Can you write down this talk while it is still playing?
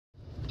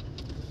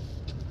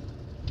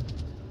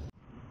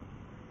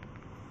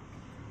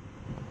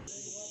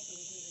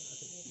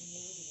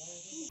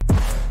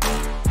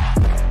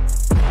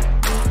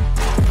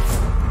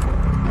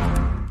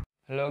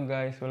Hello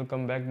guys,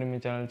 welcome back to my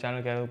channel.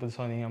 Channel யாராவது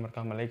புதுசாக வந்தீங்க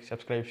மறக்காம லைக்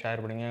சப்ஸ்கிரைப்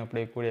ஷேர் பண்ணுங்க.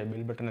 அப்படியே கூட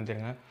பெல் பட்டன்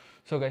வச்சுருங்க.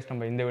 ஸோ கைஸ்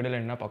நம்ம இந்த வீடியோவில்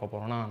என்ன பார்க்க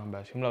போகிறோம்னா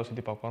நம்ம சிம்லாவை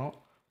சுற்றி பார்க்க போகிறோம்.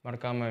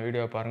 மறக்காமல்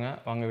வீடியோ பாருங்கள்.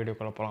 வாங்க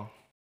வீடியோக்குள்ளே போகலாம்.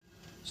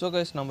 ஸோ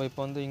கைஸ் நம்ம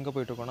இப்போ வந்து இங்கே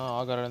போயிட்டுருக்கோம்னா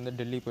ஆக்ராலேருந்து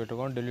டெல்லி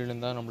போயிட்டுருக்கோம்.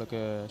 டெல்லியிலேருந்து தான்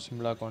நம்மளுக்கு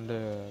சிம்லாவுக்கு வந்து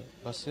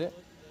பஸ்ஸு.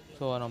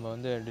 ஸோ நம்ம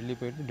வந்து டெல்லி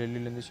போயிட்டு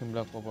டெல்லியிலேருந்து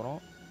சிம்லாவுக்கு போக போகிறோம்.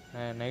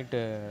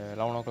 நைட்டு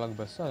 11 o'clock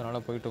பஸ்ஸு,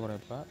 அதனால்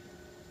போயிட்டுருக்கோம். இப்போ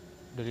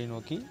டெல்லி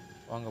நோக்கி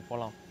வாங்க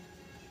போகலாம்.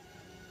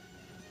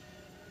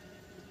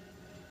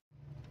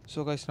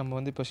 ஸோ கைஸ் நம்ம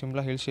வந்து இப்போ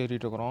சிம்லா ஹில்ஸ்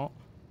ஏறிட்டுருக்குறோம்.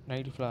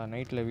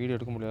 நைட்டில் வீடியோ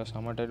எடுக்க முடியாது,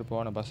 செம்ம டைட்டு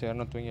போன பஸ்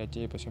ஏறணும் தூங்கியாச்சு.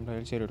 இப்போ சிம்லா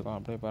ஹில்ஸ் ஏறி இருக்கோம்.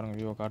 அப்படியே பாருங்கள்,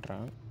 வியூவை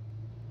காட்டுறேன்.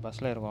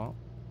 பஸ்ஸில் இருக்கோம்,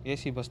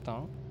 ஏசி பஸ்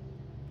தான்.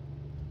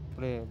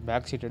 அப்படியே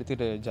பேக் சீட்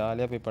எடுத்துகிட்டு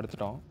ஜாலியாக போய்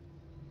படுத்துட்டோம்.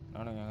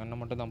 நானும் எங்கள்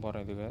அண்ணன் மட்டும் தான்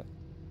போகிறேன் இதுக்கு.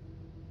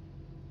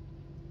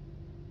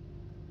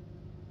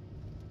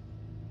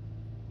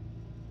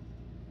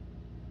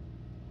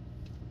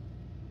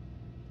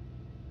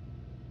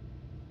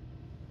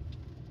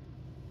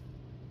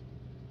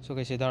 ஸோ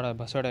கைஸ் இதோட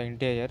பஸ்ஸோட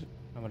இன்டீரியர்.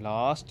 நம்ம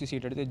லாஸ்ட்டு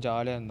சீட் எடுத்து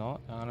ஜாலியாக இருந்தோம்.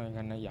 நானும்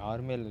எங்கள் அண்ணன்,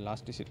 யாருமே இல்லை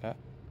லாஸ்ட்டு சீட்டில்.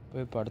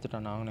 போய்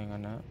படுத்துட்டோம் நாங்களும் எங்கள்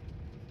அண்ணன்.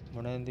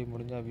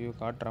 முடிஞ்சால் வியூ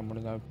காட்டுறேன்,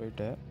 முடிஞ்சால்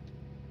போயிட்டு.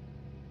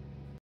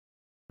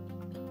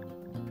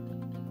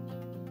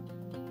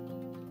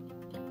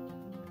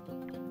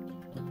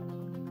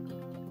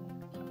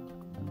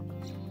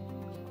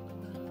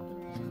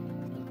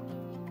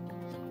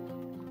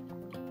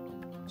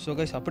 ஸோ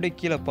கைஸ் அப்படியே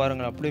கீழே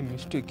பாருங்கள், அப்படியே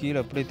மிஸ்ட்டு கீழே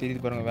அப்படியே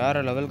தெரியுது பாருங்கள்.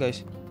 வேறு லெவல்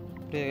கைஸ்.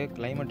 அப்படியே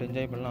கிளைமேட்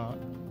என்ஜாய் பண்ணலாம்.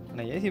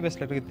 ஆனால் ஏசி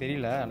பஸ்ஸில் இருக்குது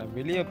தெரியல, ஆனால்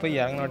வெளியே போய்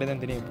இறங்கினாட்டே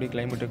தான் தெரியும் எப்படி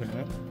கிளைமேட்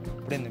இருக்குன்னு.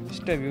 அப்படியே இந்த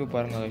மிஸ்ட்டை வியூ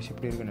பாருங்கள் கைஸ்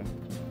எப்படி இருக்குன்னு.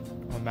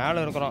 நம்ம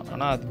மேலே இருக்கிறோம்,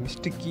 ஆனால் அது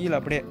மிஸ்ட்டு கீழே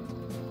அப்படியே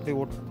அப்படியே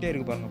ஒட்டே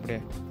இருக்குது பாருங்கள். அப்படியே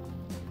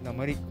இந்த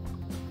மாதிரி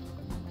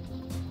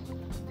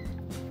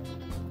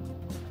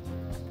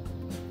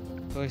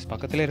கைஸ்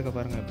பக்கத்துலேயே இருக்க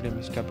பாருங்கள். அப்படியே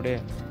மிஸ்ட் அப்படியே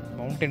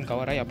மவுண்டன்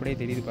கவராகி அப்படியே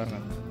தெரியுது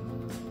பாருங்கள்.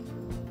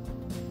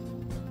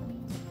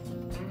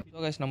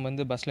 கைஸ் நம்ம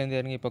வந்து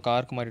பஸ்லேருந்து இறங்கி இப்போ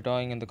காருக்கு மாறிட்டோம்.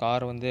 இங்கே இந்த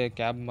கார் வந்து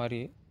கேப்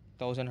மாதிரி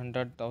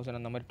 1100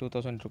 அந்த மாதிரி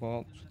 2000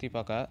 இருக்கும் சுற்றி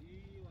பார்க்க.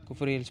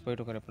 குஃப்ரி ஹில்ஸ்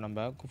போயிட்டுருக்கோம். இப்போ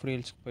நம்ம குஃப்ரி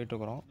ஹில்ஸ்க்கு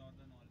போயிட்டுருக்குறோம்.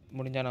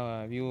 முடிஞ்சால்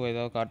நான் வியூ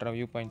ஏதாவது காட்டுறேன்,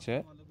 வியூ பாயிண்ட்ஸு.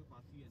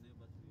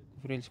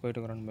 குஃப்ரி ஹில்ஸ்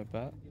போயிட்டுருக்குறோம் நம்ம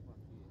இப்போ.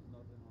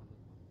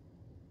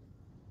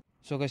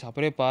 ஸோ கைஸ்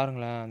அப்படியே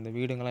பாருங்களேன், அந்த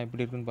வீடுங்கள்லாம்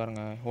எப்படி இருக்குன்னு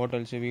பாருங்கள்.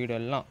 ஹோட்டல்ஸு வீடு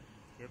எல்லாம்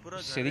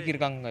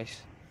செதுக்கியிருக்காங்க கைஸ்.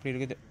 இப்படி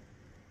இருக்குது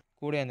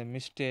கூட அந்த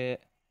மிஸ்ட்டை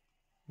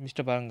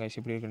பாருங்கள் கைஸ்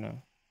எப்படி இருக்குன்னு.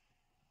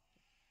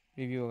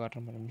 ரிவ்யூவை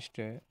காட்டுற மாதிரி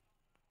மிஸ்ட்டு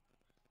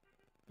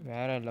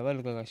வேறு லெவல்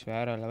இருக்குது கைஸ்,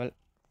 வேறு லெவல்.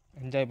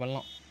 என்ஜாய்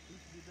பண்ணலாம்.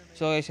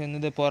 ஸோ கைஸ்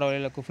வந்து போகிற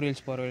வழியில் குஃப்ரி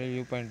ஹில்ஸ் போகிற வழியில்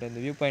வியூ பாயிண்ட்.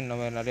 இந்த வியூ பாயிண்ட்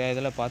நம்ம நிறையா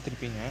இதில்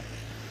பார்த்துருப்பீங்க.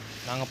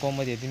 நாங்கள்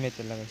போகும்போது எதுவுமே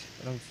தெரியல கைஸ்.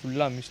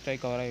 ஃபுல்லாக மிஸ்டாகி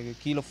கவராக இருக்குது.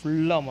 கீழே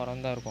ஃபுல்லாக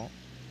மரம் தான் இருக்கும்.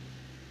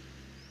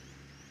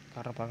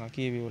 காட்டுற பாருங்க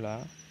கீழே வியூவில்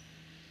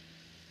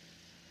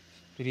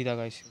தெரியுதா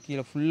கைஸ்.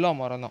 கீழே ஃபுல்லாக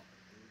மரம் தான்,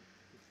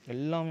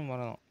 எல்லாமே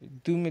மரம் தான்.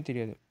 எதுவுமே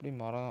தெரியாது, இப்படி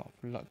மரம் தான்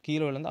ஃபுல்லாக.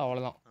 கீழே விழுந்து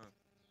அவ்வளோதான்,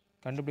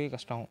 கண்டுபிடிக்க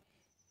கஷ்டம்.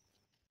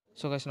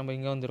 ஸோ கைஸ் நம்ம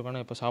இங்கே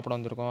வந்திருக்கோம்னா இப்போ சாப்பிட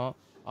வந்திருக்கோம்.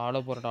 ஆலோ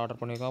பரோட்டா ஆர்டர்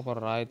பண்ணியிருக்கோம்.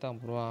 அப்புறம் ராயத்தை,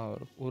 அப்புறம்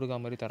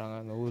ஊறுகாய் மாதிரி தராங்க,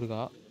 அந்த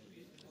ஊறுகாய்.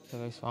 ஸோ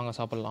கைஸ் வாங்க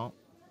சாப்பிட்லாம்.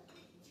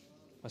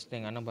 ஃபஸ்ட்டு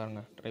எங்கள் அண்ணன்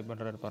பாருங்கள் ட்ரை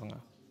பண்ணுறாரு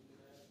பாருங்கள்.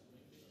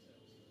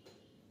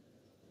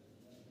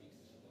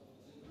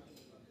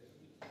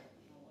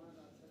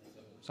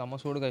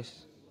 செம்ம சூடு கைஸ்,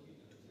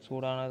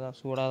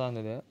 சூடாக தான்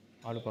இருந்தது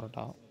ஆலு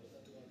பரோட்டா.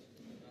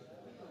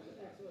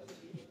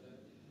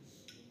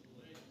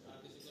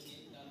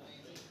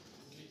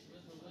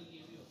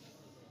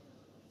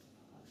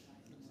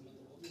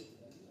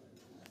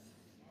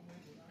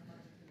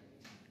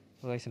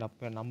 கைஸ்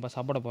நம்ம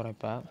சாப்பிட போகிறோம்.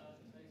 இப்போ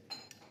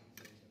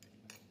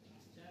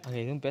அங்கே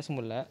எதுவும் பேச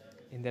முடியல.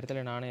 இந்த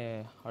இடத்துல நானே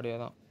ஆடியோ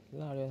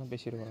தான்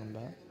பேசியிருக்கோம் நம்ம.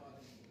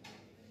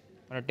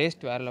 ஆனால்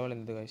டேஸ்ட் வேறு லெவல்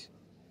இருந்தது கைஸ்.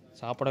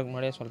 சாப்பிட்றதுக்கு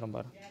முன்னாடியே சொல்கிறேன்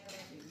பாரு.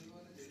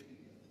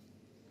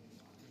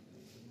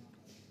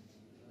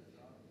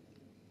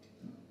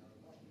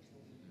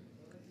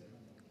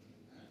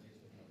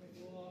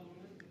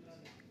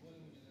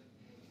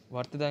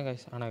 ஒர்த்து தான்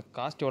கைஸ், ஆனால்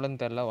காஸ்ட்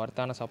எவ்வளோன்னு தெரில.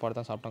 ஒர்த்தான சாப்பாடு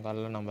தான் சாப்பிட்டோம்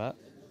காலையில் நம்ம.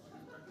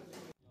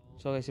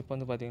 ஸோ கைஸ் இப்போ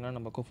வந்து பார்த்திங்கன்னா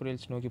நம்ம குஃப்ரி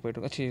ஹில்ஸ் நோக்கி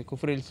போய்ட்டுருக்கோம்.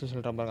 குஃப்ரி ஹில்ஸ்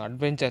சொல்கிறேன் பாருங்கள்,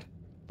 அட்வென்ச்சர்.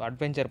 இப்போ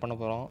அட்வென்ச்சர் பண்ண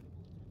போகிறோம்.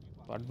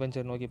 இப்போ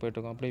அட்வென்ச்சர் நோக்கி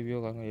போய்ட்டுருக்கோம். அப்படியே வியூ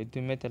காங்க,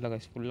 எதுவுமே தெரில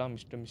கைஸ். ஃபுல்லாக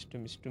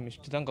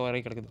மிஸ்ட்டு தான்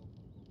கவராகி கிடக்குது.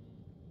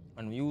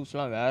 அண்ட்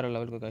வியூஸ்லாம் வேறு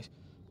லெவலுக்கு கைஸ்.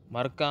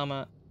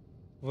 மறக்காமல்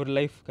ஒரு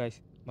லைஃப் கைஸ்,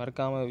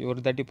 மறக்காமல்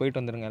ஒரு தாட்டி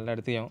போயிட்டு வந்துடுங்க. எல்லா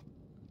இடத்தையும்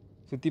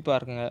சுற்றி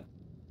பாருங்க,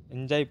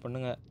 என்ஜாய்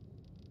பண்ணுங்கள்.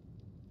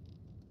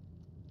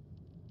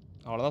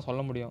 அவ்வளோதான்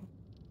சொல்ல முடியும்.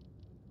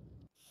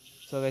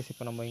 ஸோ கைஸ்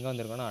இப்போ நம்ம எங்கே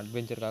வந்திருக்கோம்னா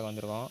அட்வென்ச்சருக்காக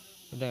வந்திருக்கோம்.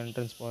 இதுதான்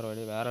என்ட்ரன்ஸ் போகிற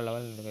வழி. வேறு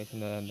லெவல் இந்த கைஸ்.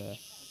 இந்த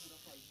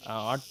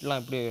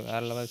ஆர்ட்லாம் எப்படி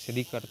வேறு லெவல்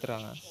செதுக்கி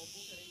எடுத்துறாங்க.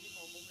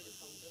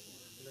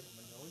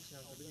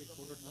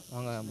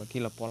 வாங்க நம்ம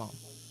கீழே போகலாம்.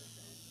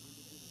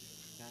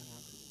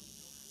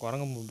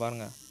 குரங்கு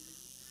பாருங்கள்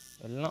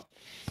எல்லாம்.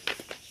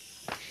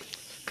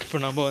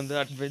 இப்போ நம்ம வந்து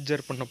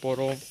அட்வென்ச்சர் பண்ண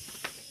போகிறோம்.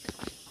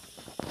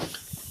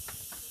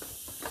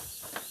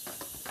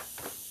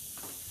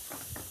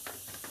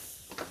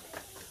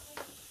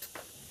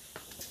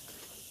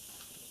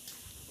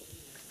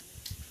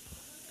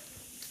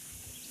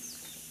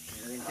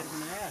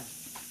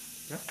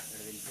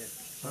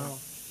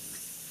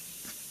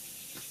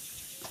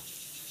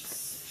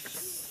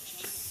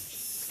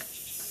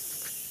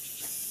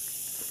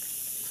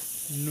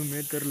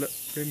 என்னன்னே தெரில,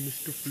 அப்படியே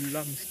மிஸ்ட்டு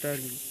ஃபுல்லாக மிஸ்டாக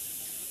இருக்குது.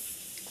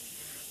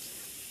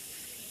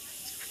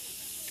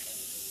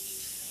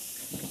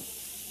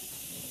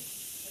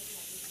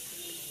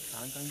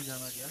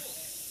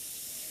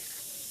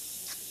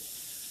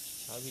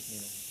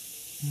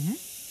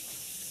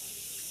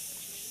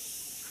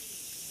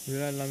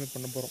 இதெல்லாம் எல்லாமே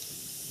பண்ண போகிறோம்.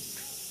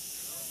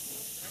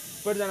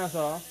 இப்போ தானே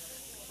சார்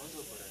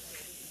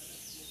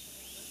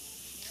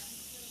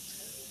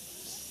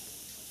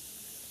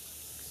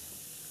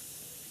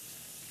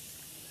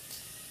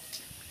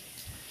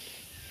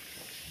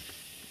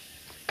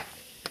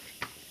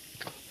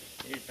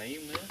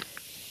டைமு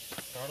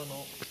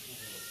காடணும்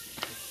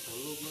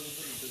 12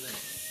 கிலோமீட்டர் விட்டுதான்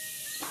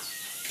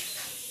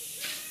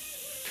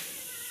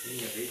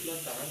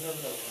வெயிட்லாம்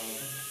தாங்காது.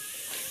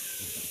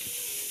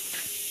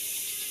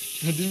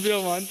 திவ்யா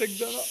வாந்தக்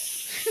தானா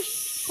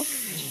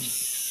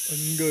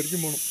அங்கே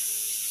வரைக்கும் போகணும்.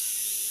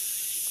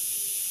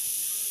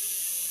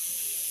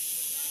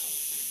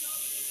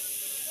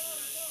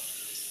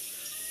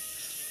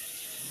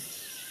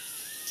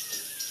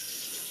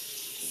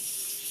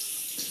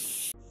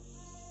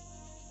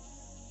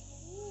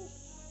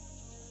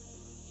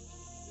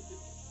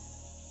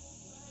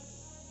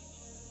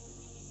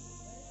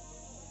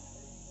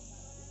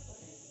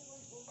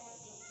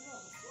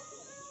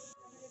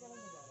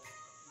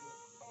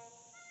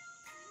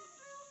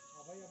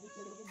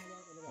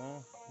 हाँ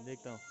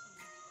देखता हूँ,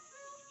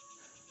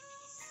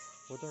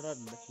 वो थोड़ा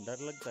डर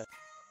लगता है.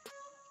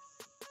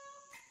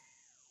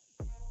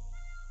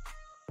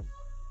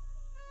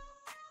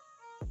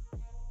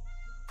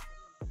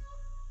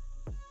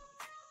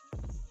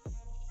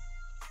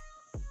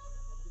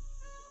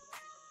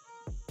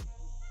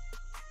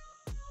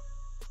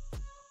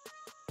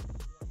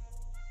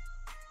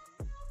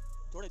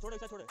 छोड़े छोड़े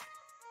ऐसा छोड़े.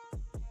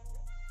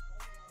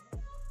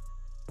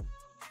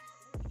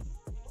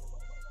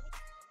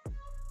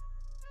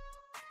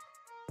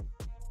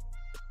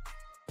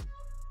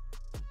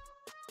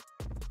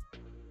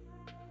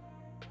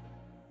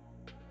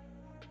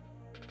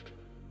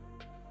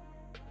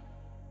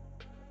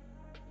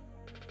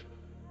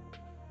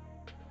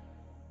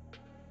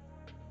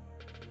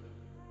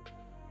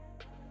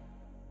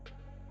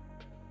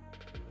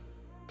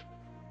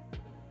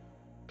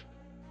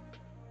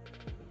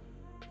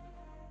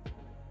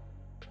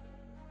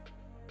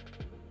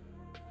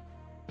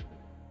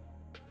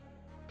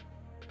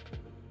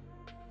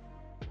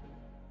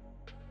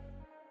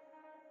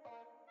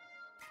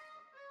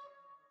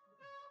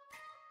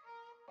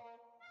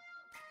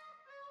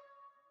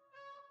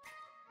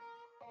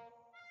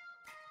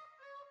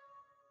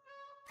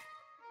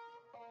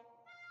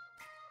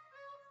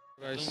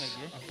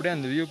 அப்படியே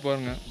அந்த வியூ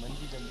பாருங்க.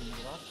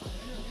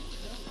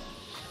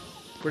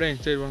 அப்படியே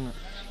சரி வாங்க,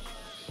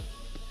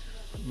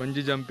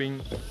 பஞ்சி ஜம்பிங்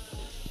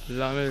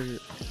எல்லாமே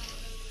இருக்குது.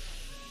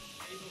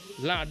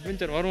 எல்லாம்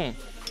அட்வென்ச்சர் வரும்,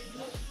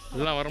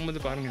 எல்லாம்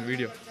வரும்போது பாருங்கள்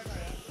வீடியோ.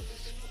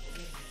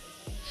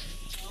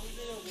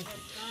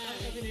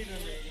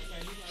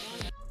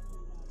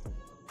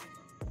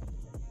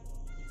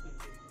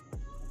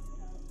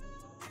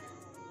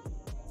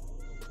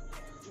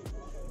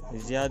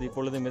 ஜியாத்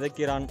இப்பொழுது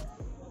மிதக்கிறான்,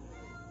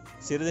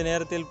 சிறிது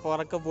நேரத்தில்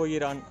பறக்கப்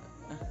போகிறான்,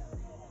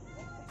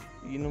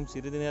 இன்னும்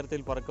சிறிது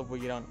நேரத்தில் பறக்கப்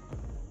போகிறான்,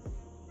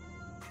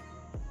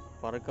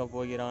 பறக்கப்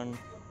போகிறான்,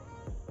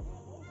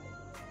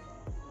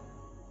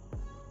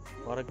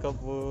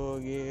 பறக்கப்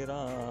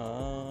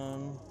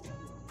போகிறான்,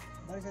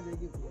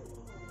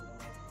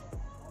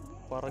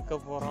 பறக்க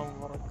போறான்,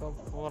 பறக்க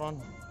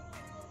போறான்.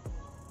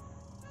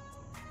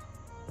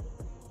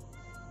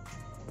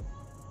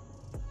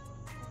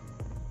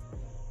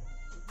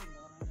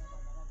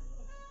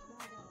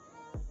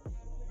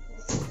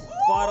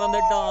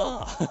 பறந்துட்டான்.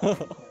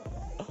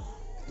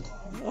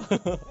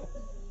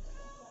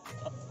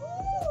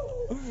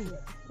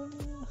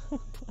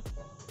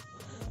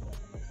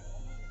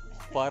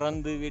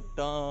 பறந்து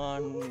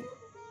விட்டான்.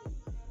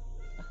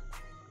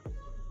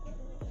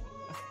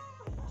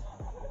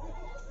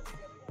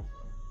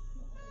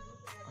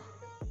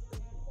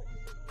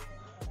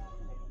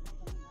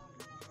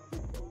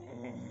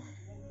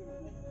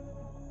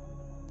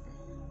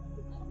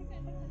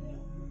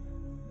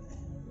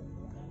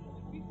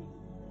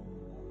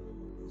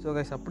 ஸோ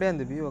கைஸ் அப்படியே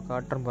அந்த வியூவை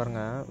காட்டுறேன்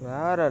பாருங்கள்.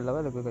 வேறு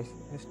லெவல் இருக்குது கைஸ்.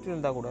 மிஸ்ட்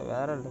இருந்தால் கூட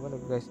வேறு லெவல்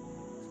இருக்குது கைஸ்,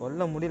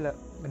 சொல்ல முடியல.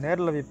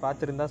 நேரில் போய்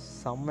பார்த்துருந்தா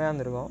செம்மையாக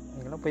இருந்திருக்கும்.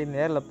 நீங்களாம் போய்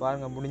நேரில்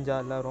பாருங்கள்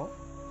முடிஞ்சால் எல்லோரும்.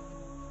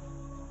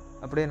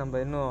 அப்படியே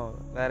நம்ம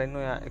இன்னும்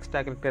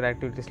எக்ஸ்ட்ரா கரிக்குலர்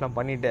ஆக்டிவிட்டீஸ்லாம்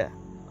பண்ணிவிட்டு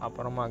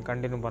அப்புறமா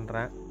கண்டினியூ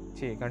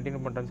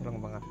பண்ணுறேன்னு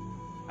சொல்லுங்க பாங்க.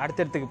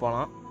 அடுத்த இடத்துக்கு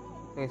போகலாம்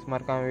கைஸ்.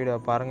 மறக்காமல் வீடியோ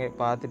பாருங்கள்,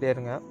 பார்த்துட்டே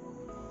இருங்க.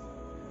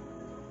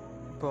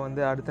 இப்போ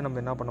அடுத்து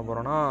நம்ம என்ன பண்ண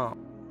போகிறோன்னா,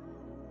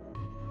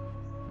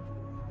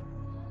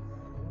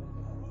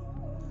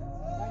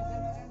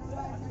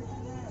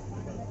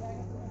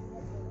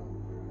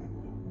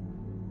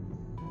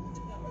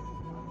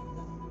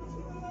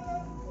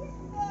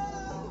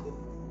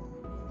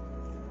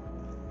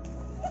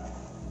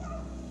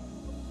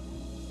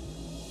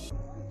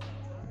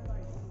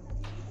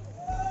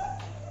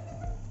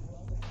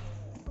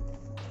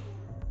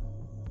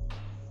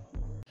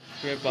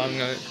 போய்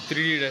பாருங்க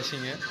 3D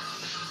டேஷிங்கு.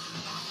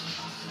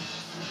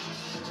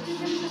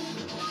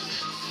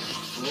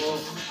 ஓ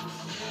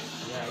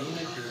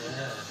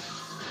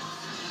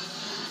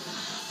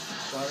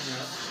பாருங்க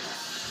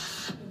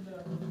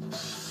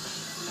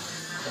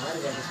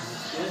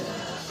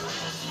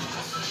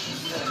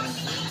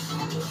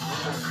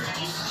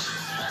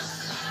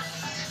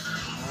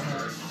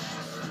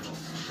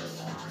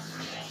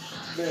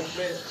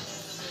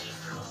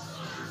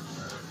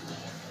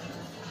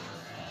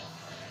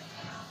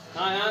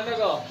हाँ यहाँ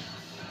देखो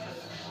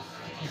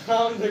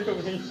यहाँ देखो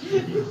भाई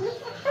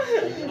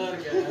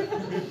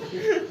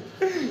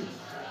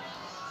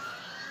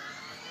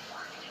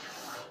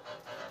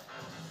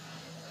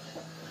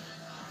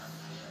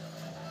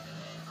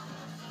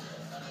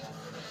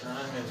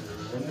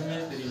ஒண்ணுமே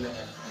தெரியல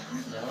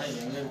எல்லாம்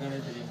எங்க இருக்கானே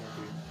தெரிய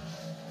மாட்டேங்குது.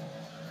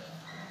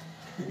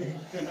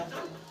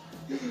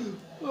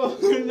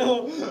 नो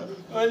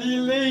अली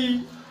नहीं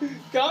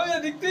काव्या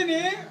दिखते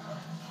नहीं.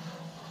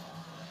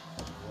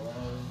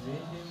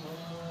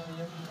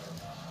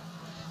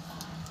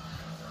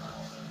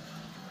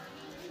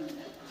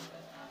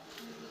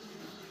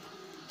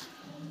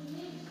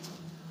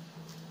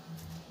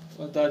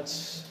 That's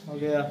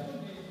okay.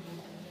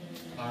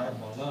 यार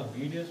मामा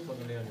वीडियोस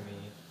पकड़े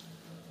नहीं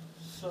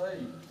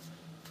सही.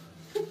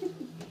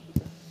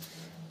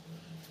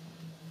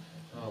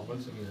 हाँ बोल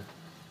सके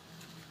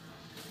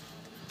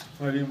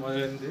हरी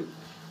मरेंदी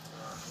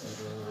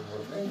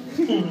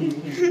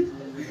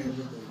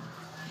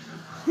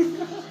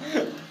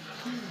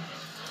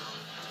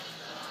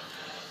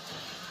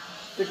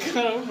ते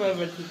कराऊं मैं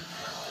बच्ची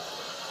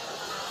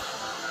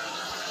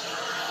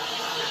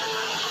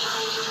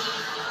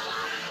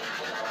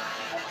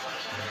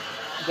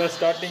the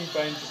starting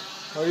point.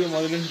 How you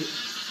modeling?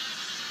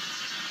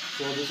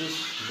 So this is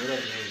mirror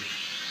image.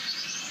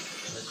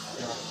 Let's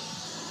start.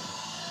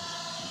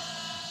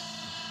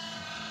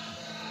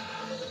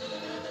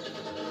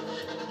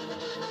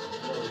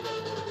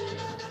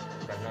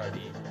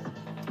 Kannadi.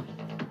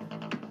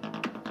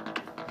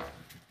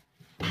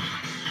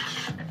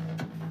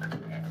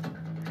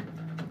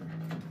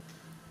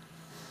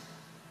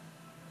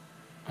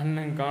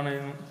 அண்ணன்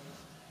காணையும்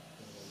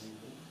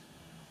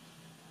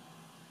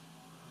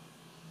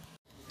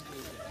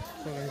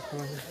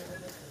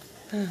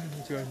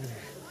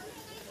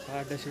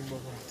ada SHIMLA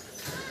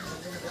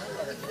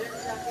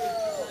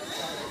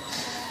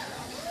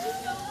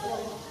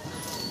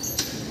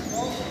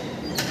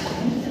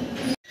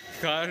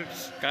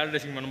car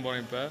racing பண்ண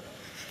போறேன் இப்ப.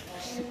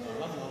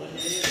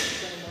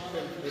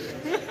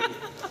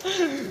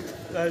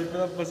 நான்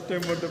இப்பதான் ஃபர்ஸ்ட்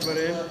டைம் ஓட்ட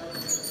போறேன்.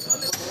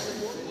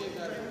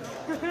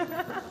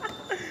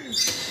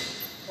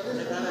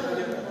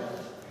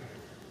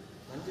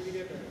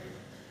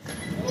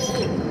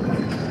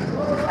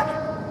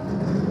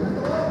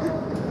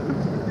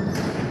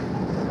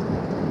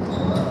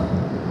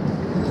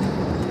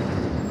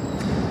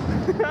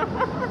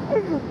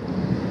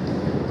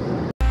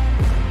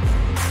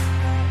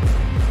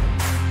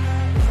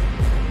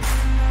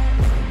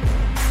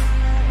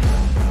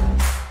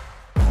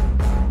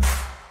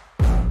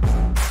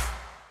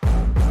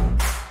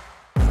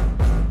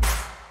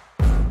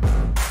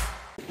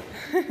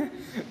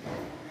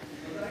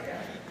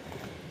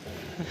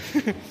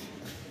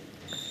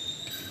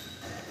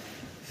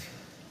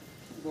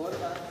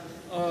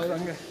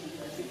 அங்கே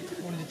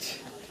முடிஞ்சிச்சு.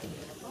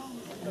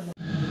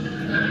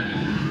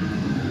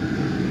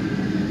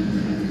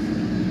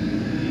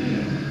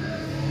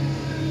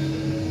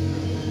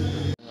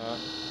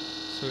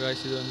 ஸோ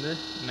காய்ஸ் இது வந்து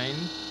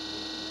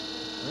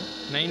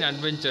 9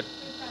 அட்வென்ச்சர்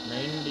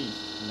 9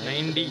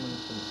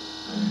 டைமென்ஷன்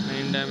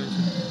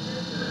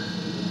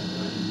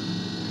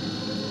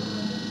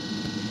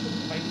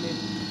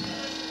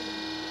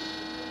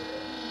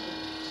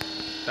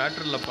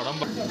தேட்டரில் படம்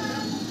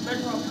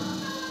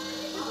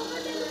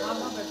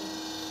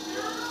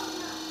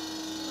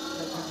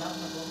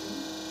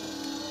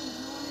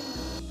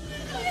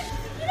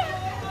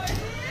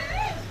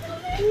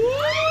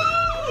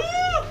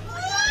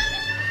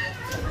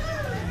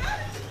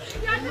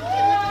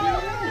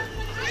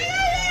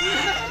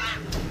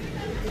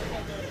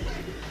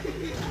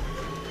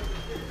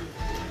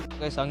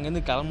கைஸ்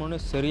அங்கேருந்து கிளம்புன்னு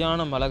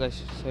சரியான மலை கைஸ்,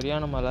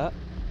 சரியான மலை.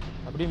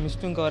 அப்படியே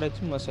மிஸ்டும் கவரேஜ்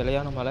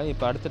சிலையான மலை.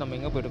 இப்போ அடுத்து நம்ம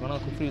எங்கே போயிட்டுருக்கோம்னா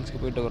குஃப்ரி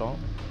ஹில்ஸ்க்கு போயிட்டுருக்குறோம்.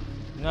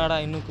 என்னடா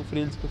இன்னும் குஃப்ரி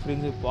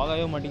ஹில்ஸ்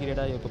போகவே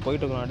மாட்டேங்கிறடா. இப்போ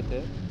போயிட்டுருக்கோம். அடுத்து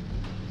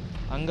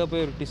அங்கே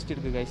போய் ஒரு டிஸ்ட்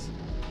இருக்குது கைஸ்,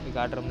 இது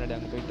காட்டுற முன்னாடி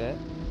அங்கே போயிட்டு.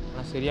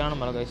 ஆனால் சரியான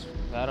மலை கைஸ்,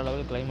 வேறு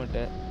லெவல்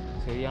கிளைமேட்டு,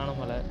 சரியான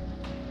மலை.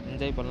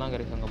 என்ஜாய் பண்ணலாம்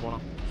கைஸ் அங்கே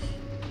போனால்.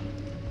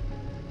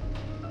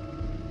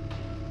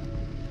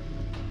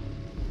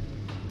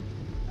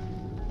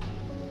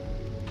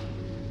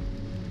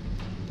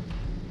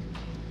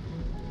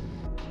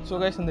 ஸோ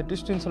கைஸ் இந்த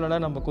டிஸ்டன்ஸ் சொல்லலை,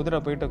 நம்ம குதிரை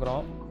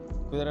போயிட்டுருக்குறோம்.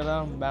 குதிரை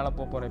தான் மேலே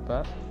போகிறோம் இப்போ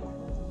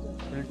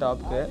ஹில்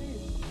டாப்புக்கு.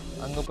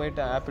 அங்கே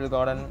போயிட்டு ஆப்பிள்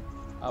கார்டன்,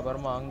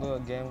 அப்புறமா அங்கே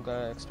கேம்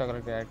எக்ஸ்ட்ரா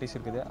கரிக்குலர் ஆக்டிவிட்டிஸ்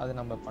இருக்குது. அது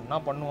நம்ம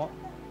பண்ணுவோம்.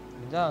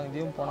 முடிஞ்சால்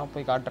அங்கேயும் போனால்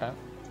போய் காட்டுறேன்.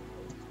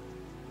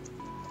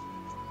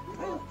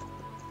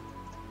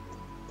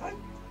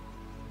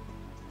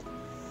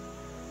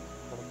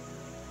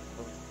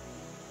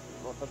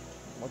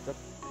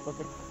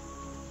 पकड़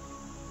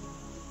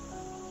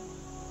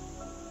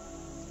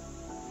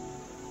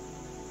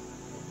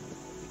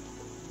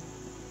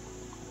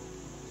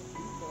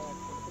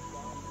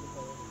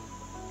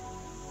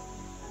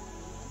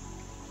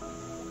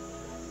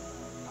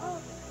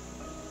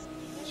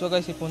ஸோ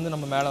கைஸ் இப்போ வந்து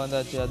நம்ம மேலே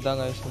வந்தாச்சு. அதுதான்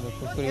கைஸ் இந்த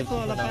குஃப்ரி ஹில்ஸ்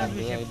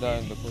சொன்னாங்க. இதுதான்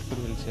இந்த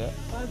குஃப்ரி ஹில்ஸு.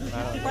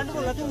 மேலே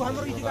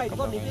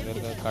வந்து இங்கே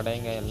இருக்க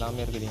கடைங்க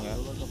எல்லாமே இருக்குதுங்க.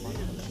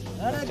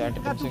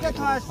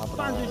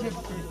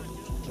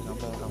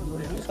 நம்ம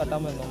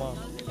கட்டாமல் இருந்தோமா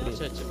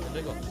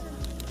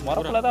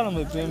மரத்தில் தான்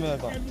நம்ம எப்பயுமே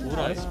இருக்கோம்.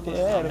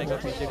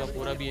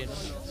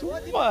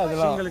 சும்மா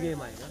இதெல்லாம்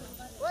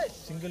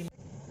சிங்கிள்.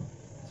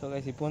 ஸோ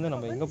கைஸ் இப்போ வந்து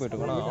நம்ம எங்கே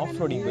போய்ட்டுருக்கோம்னா ஆஃப்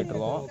ரோடிங்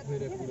போய்ட்டுருக்கோம்.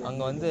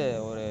 அங்கே வந்து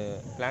ஒரு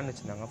பிளான்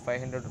வச்சுருந்தாங்க,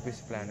 500 rupees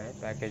பிளானு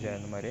பேக்கேஜ்.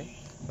 அந்த மாதிரி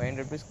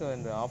 500 rupeesக்கு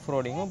இந்த ஆஃப்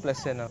ரோடிங்கும்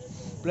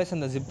ப்ளஸ்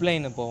அந்த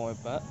ஜிப்லைனு போவோம்.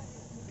 இப்போ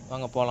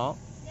வாங்க போகலாம்.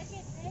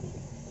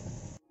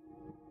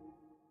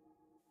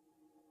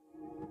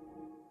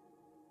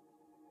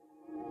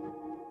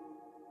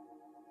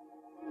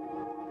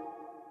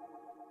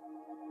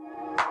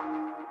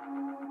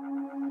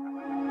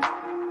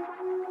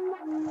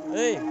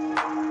 ஏய்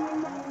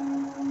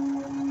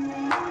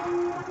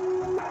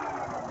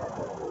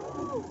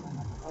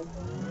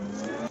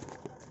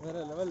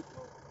வேற லெவல்.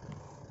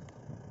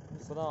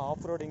 இப்போதான்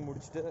ஆஃப் ரோடிங்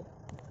முடிச்சுட்டு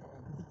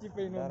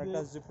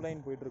டேரெக்டாக ஜிப்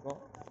லைன் போயிட்டுருக்கோம்.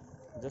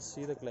 Just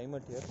see the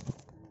climate here.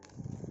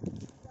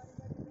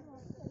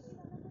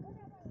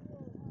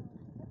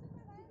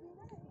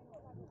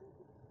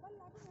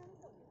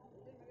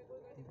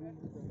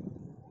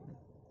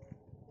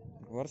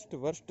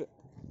 worst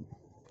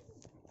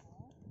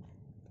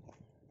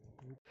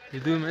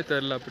எதுவுமே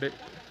தெரில அப்படியே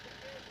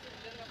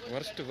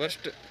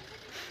worst.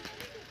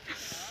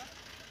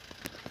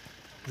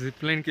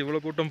 ஜிப்லைனுக்கு இவ்வளோ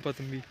கூட்டம்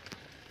பார்த்தும்பி.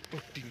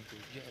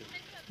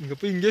 இங்கே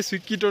போய் இங்கே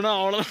சிக்கிட்டோன்னா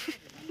அவ்வளோ.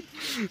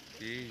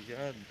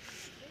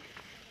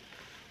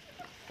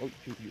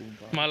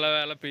 மழை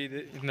வேலை பெய்யுது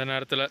இந்த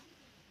நேரத்தில்.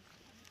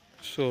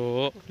 ஸோ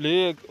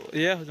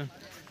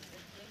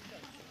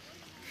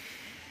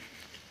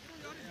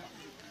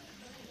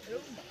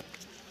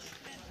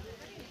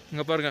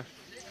இங்கே பாருங்க,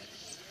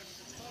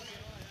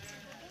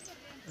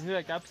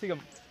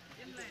 கேப்சிகம்.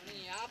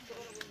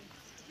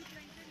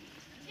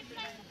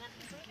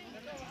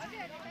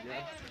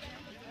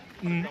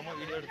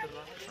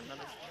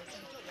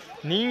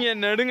 நீங்க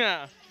நடுங்க.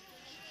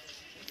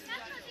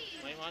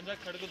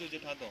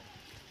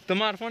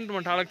 तुम्हारा फोन तुम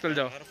ठालक चल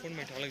जाओ. फोन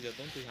में ठालक जाता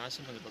हूँ तो यहाँ से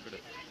मत पकड़े.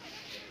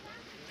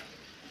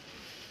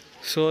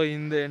 ஸோ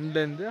இந்த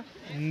எண்ட்லேருந்து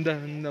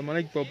இந்த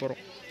மலைக்கு போக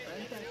போகிறோம்.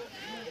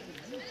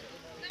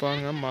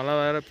 பாருங்க மழை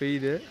வேற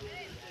பெய்யுது.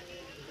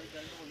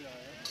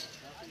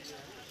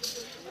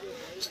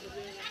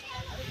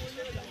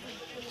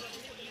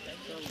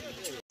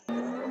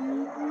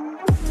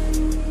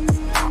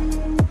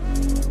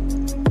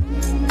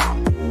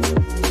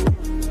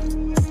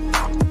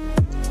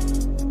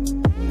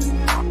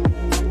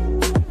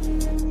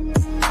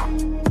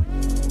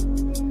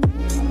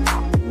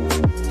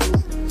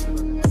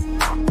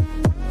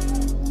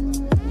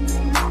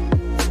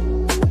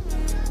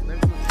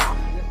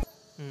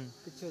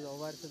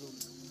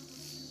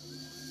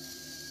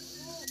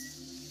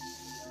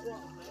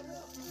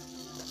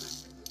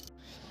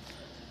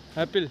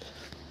 Apple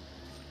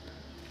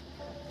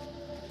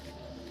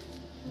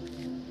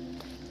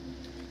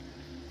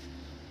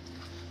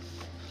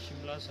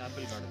Shimla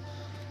Apple garden.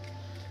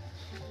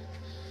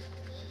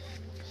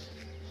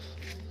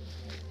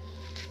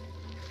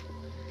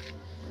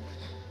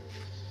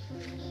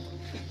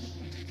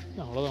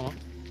 அவ்வளோதான்.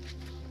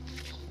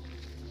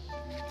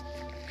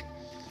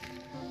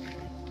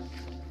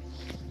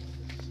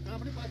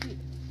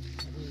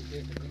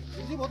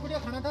 बहुत बढ़िया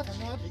खाना था,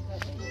 धन्यवाद.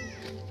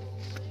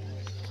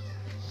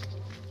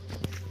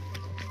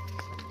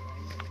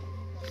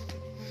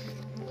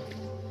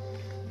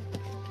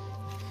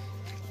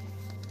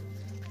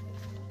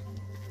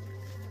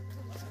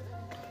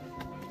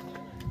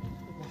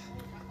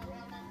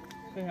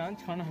 यहाँ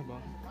खाना है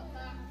बाहर.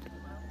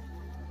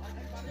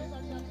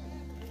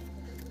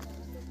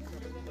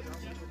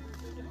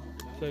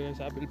 तो ये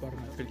एप्पल पार्क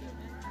एप्पल.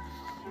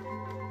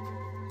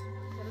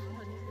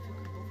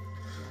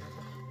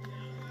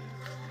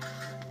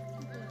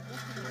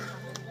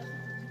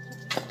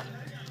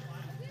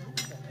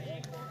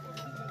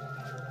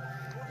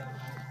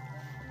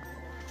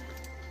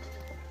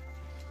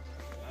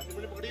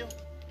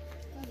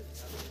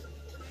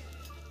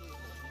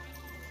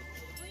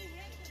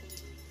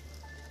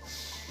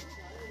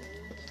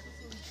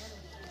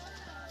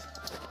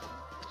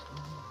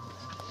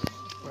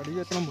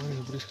 படிக்கட்டெல்லாம் போய்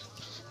எப்படி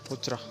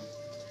போச்சுரா.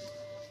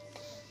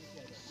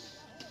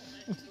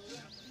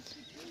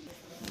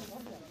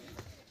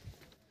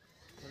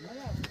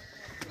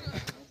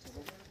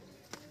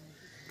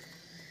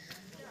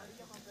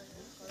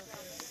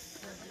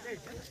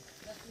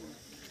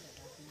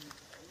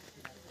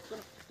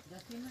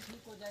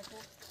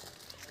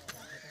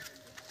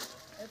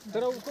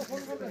 जरा उसको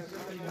फोन कर दे.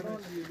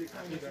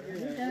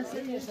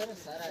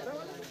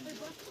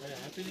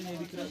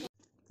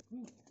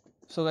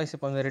 ஸோ கைஸ்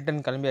இப்போ வந்து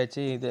ரிட்டன்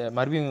கிளம்பியாச்சு. இது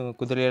மறுபடியும்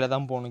குதிரையில்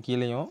தான் போகணும்,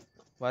 கீழேயும்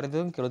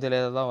வருதும்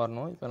குதிரையில் தான்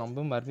வரணும். இப்போ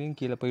நம்ம மறுபடியும்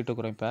கீழே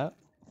போயிட்டுருக்குறோம். இப்போ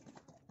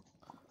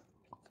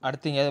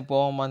அடுத்து எங்கேயாவது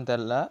போவோமான்னு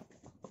தெரில.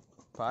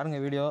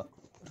 பாருங்கள், வீடியோ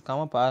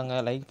இருக்காமல்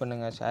பாருங்கள், லைக்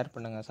பண்ணுங்கள், ஷேர்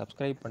பண்ணுங்கள்,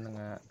 சப்ஸ்கிரைப்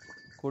பண்ணுங்கள்,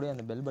 கூட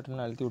அந்த பெல்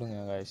பட்டனை அழுத்தி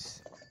விடுங்க கைஸ்.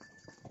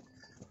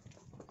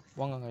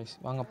 வாங்க கைஸ்,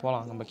 வாங்க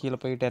போகலாம். நம்ம கீழே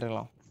போயிட்டே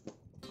இருக்கலாம்.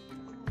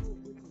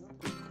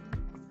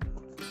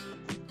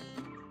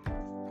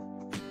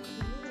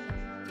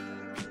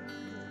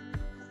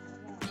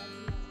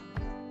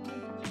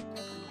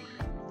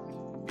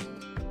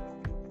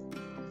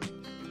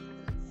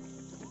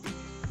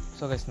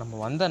 ஸோ கைஸ் நம்ம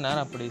வந்த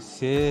நேரம் அப்படி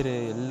சேரு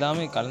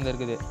எல்லாமே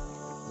கலந்துருக்குது.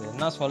 இது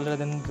என்ன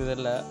சொல்கிறதுன்னு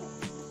தெரியல.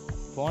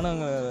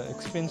 போனவங்க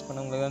எக்ஸ்பீரியன்ஸ்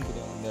பண்ணவங்களுக்கு தான்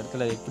தெரியும் இந்த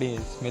இடத்துல எப்படி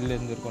ஸ்மெல்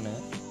இருந்திருக்குன்னு.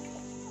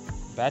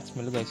 பேட்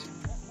ஸ்மெல்லு கைஸ்,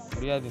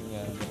 முடியாது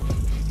நீங்கள்.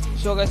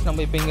 ஸோ கைஸ்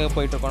நம்ம இப்போ எங்கே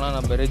போயிட்டுருக்கோன்னா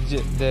நம்ம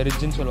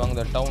ரிட்ஜுன்னு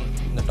சொல்லுவாங்க,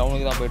 இந்த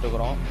டவுனுக்கு தான்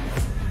போயிட்டுருக்குறோம்.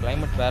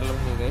 கிளைமேட் வேறு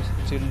லெவலுக்கு கைஸ்.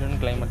 சில்லுன்னு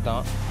கிளைமேட்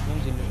தான்,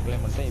 இப்பயும் சில்லுன்னு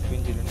கிளைமேட் தான்,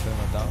 இப்பயும் சில்லுன்னு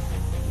கிளைமேட் தான்.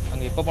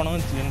 அங்கே எப்போ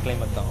போனாலும் சில்லுன்னு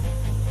கிளைமேட் தான்.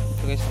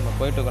 ஸோ கைஸ் நம்ம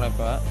போயிட்டுருக்குறோம்.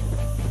 இப்போ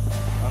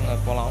அங்கே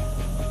போகலாம்.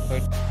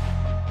 போயிட்டு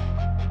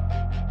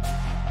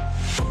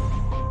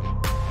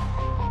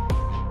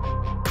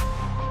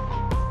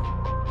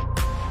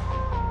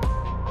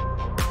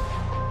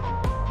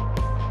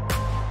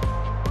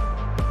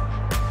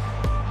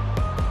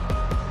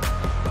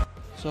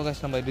ஸோ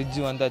கைஸ் நம்ம ரிட்ஜ்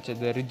வந்தாச்சு.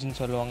 இந்த ரிட்ஜுன்னு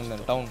சொல்லுவாங்க இந்த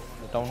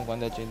டவுனுக்கு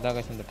வந்தாச்சு. இதான்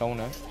கைஸ் இந்த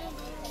டவுனு.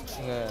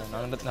 இங்கே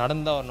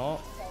நடந்தால் வரணும்,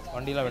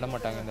 வண்டியெலாம் விட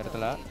மாட்டாங்க இந்த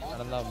இடத்துல.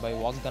 நடந்தால் பை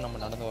வாக் தான்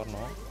நம்ம நடந்து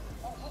வரணும்.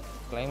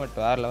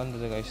 கிளைமேட் வேறு லெவல்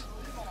இருந்தது கைஸ்.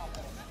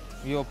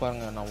 வியூ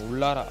பாருங்கள். நான்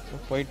உள்ளார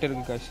போயிட்டு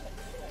இருக்கு கைஸ்.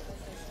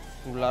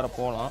 உள்ளார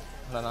போகலாம்,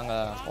 ஆனால்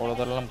நாங்கள் அவ்வளோ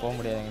தூரம்லாம் போக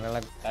முடியாது.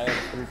 எங்களால்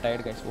tired, full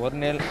tired guys.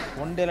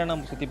 One டேல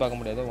நம்ம சுற்றி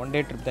பார்க்க முடியாது. ஒன்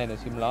டே ட்ரிப் தான் இந்த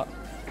சிம்லா.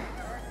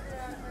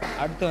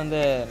 அடுத்து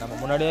வந்து நம்ம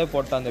முன்னாடியே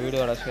போட்ட அந்த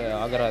வீடியோட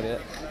ஆகராது.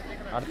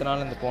 அடுத்த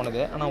நாள் இந்த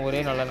போனது, ஆனால் ஒரே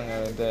நாளில்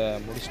நாங்கள் இதை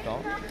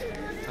முடிச்சிட்டோம்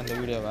அந்த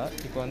வீடியோவை.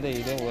 இப்போ வந்து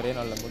இதே ஒரே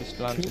நாளில்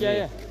முடிச்சிட்டலாம்னு சொல்லி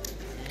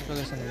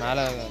கைஸ் அந்த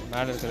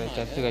மேலே இருக்கிற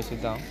சர்ச்சு கைஸ்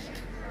தான்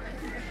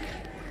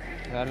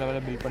வேறு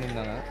லெவலில் பில்ட்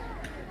பண்ணியிருந்தாங்க.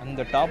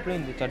 அந்த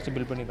டாப்லேயும் இந்த சர்ச்சு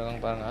பில்ட்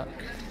பண்ணியிருக்காங்க பாருங்கள்.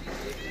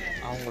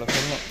 அவங்கள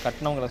சொல்லணும்,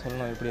 கட்டினவங்கள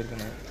சொல்லணும் எப்படி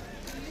இருக்குன்னு.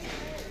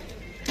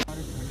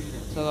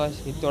 ஸோ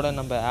இதோட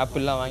நம்ம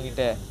ஆப்பிள்லாம்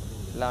வாங்கிட்டு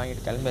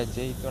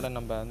கிளம்பியாச்சு. இதோட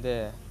நம்ம வந்து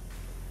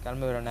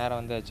கிளம்பி வர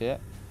நேரம் வந்தாச்சு.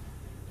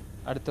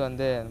 அடுத்து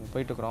வந்து நம்ம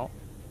போயிட்டுருக்குறோம்.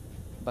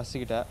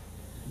 பஸ்ஸுக்கிட்ட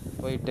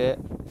போயிட்டு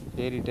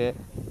ஏறிட்டு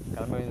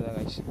கிளம்ப வேண்டியதான்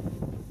கைஸ்.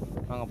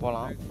 வாங்க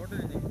போகலாம்.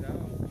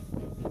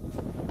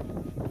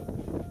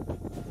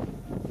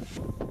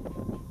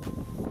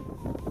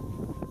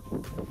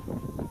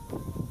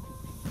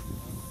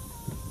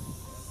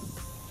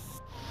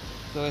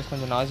 ஸோ கைஸ்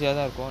கொஞ்சம் நாசியாக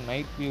தான் இருக்கும்.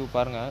 நைட் வியூ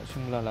பாருங்கள்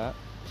ஷிம்லாவில்.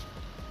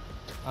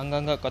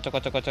 அங்கங்கே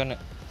கொச்சன்னு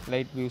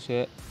லைட் வியூஸு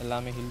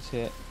எல்லாமே,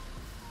 ஹில்ஸு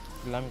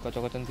எல்லாமே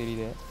கொச்சன்னு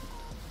தெரியுது.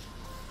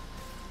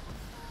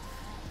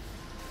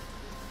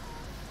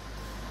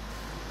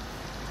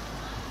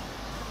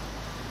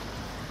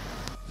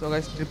 ஸோ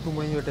கைஸ் ட்ரிப்பு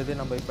முடிஞ்சு விட்டது.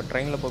 நம்ம இப்போ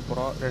ட்ரெயினில் போக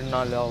போகிறோம். 2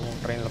 நாள் ஆகும்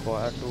ட்ரெயினில் போக,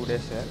 2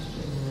 டேஸு.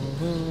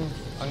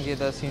 அங்கே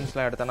ஏதாவது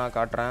சீன்ஸ்லாம் எடுத்தா நான்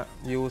காட்டுறேன்.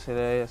 வியூஸ்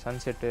இது,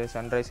 சன்செட்டு,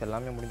 சன்ரைஸ்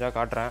எல்லாமே முடிஞ்சால்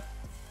காட்டுறேன்.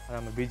 அதை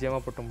நம்ம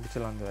பிஜிஎம்மாக போட்டு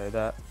முடிச்சிடலாம் அந்த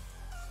இதை.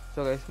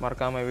 ஸோ கைஸ்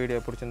மறக்காமல்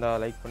வீடியோ பிடிச்சிருந்தா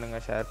லைக்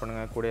பண்ணுங்கள், ஷேர்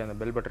பண்ணுங்கள், கூட அந்த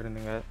பெல் பட்டன்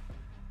இருந்துங்க.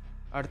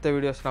 அடுத்த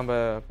வீடியோஸ்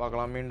நம்ம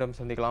பார்க்கலாம், மீண்டும்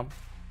சந்திக்கலாம்.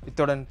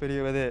 இத்துடன்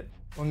பெரியவது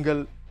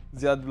உங்கள்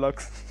ஜியாத்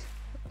vlogs.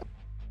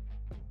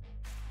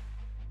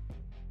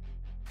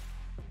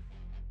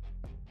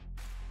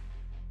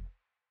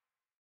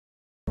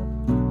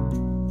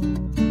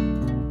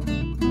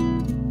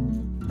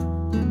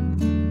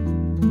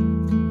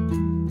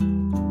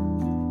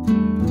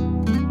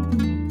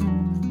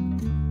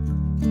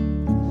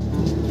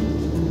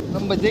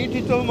 நம்ம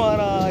ஜெயிச்சிட்டோம்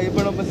மாறா.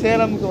 இப்போ நம்ம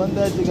சேலமுக்கு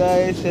வந்தாச்சு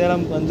காய்ஸ்.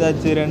 சேலமுக்கு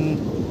வந்தாச்சு.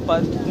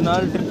 10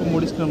 நாள் ட்ரிப்பு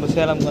முடிச்சுட்டு நம்ம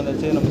சேலமுக்கு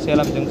வந்தாச்சு. நம்ம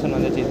சேலம் ஜங்ஷன்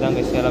வந்தாச்சு.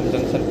 இதாங்க சேலம்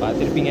ஜங்ஷன்,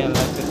 பார்த்துருப்பீங்க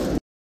எல்லாருக்கும்.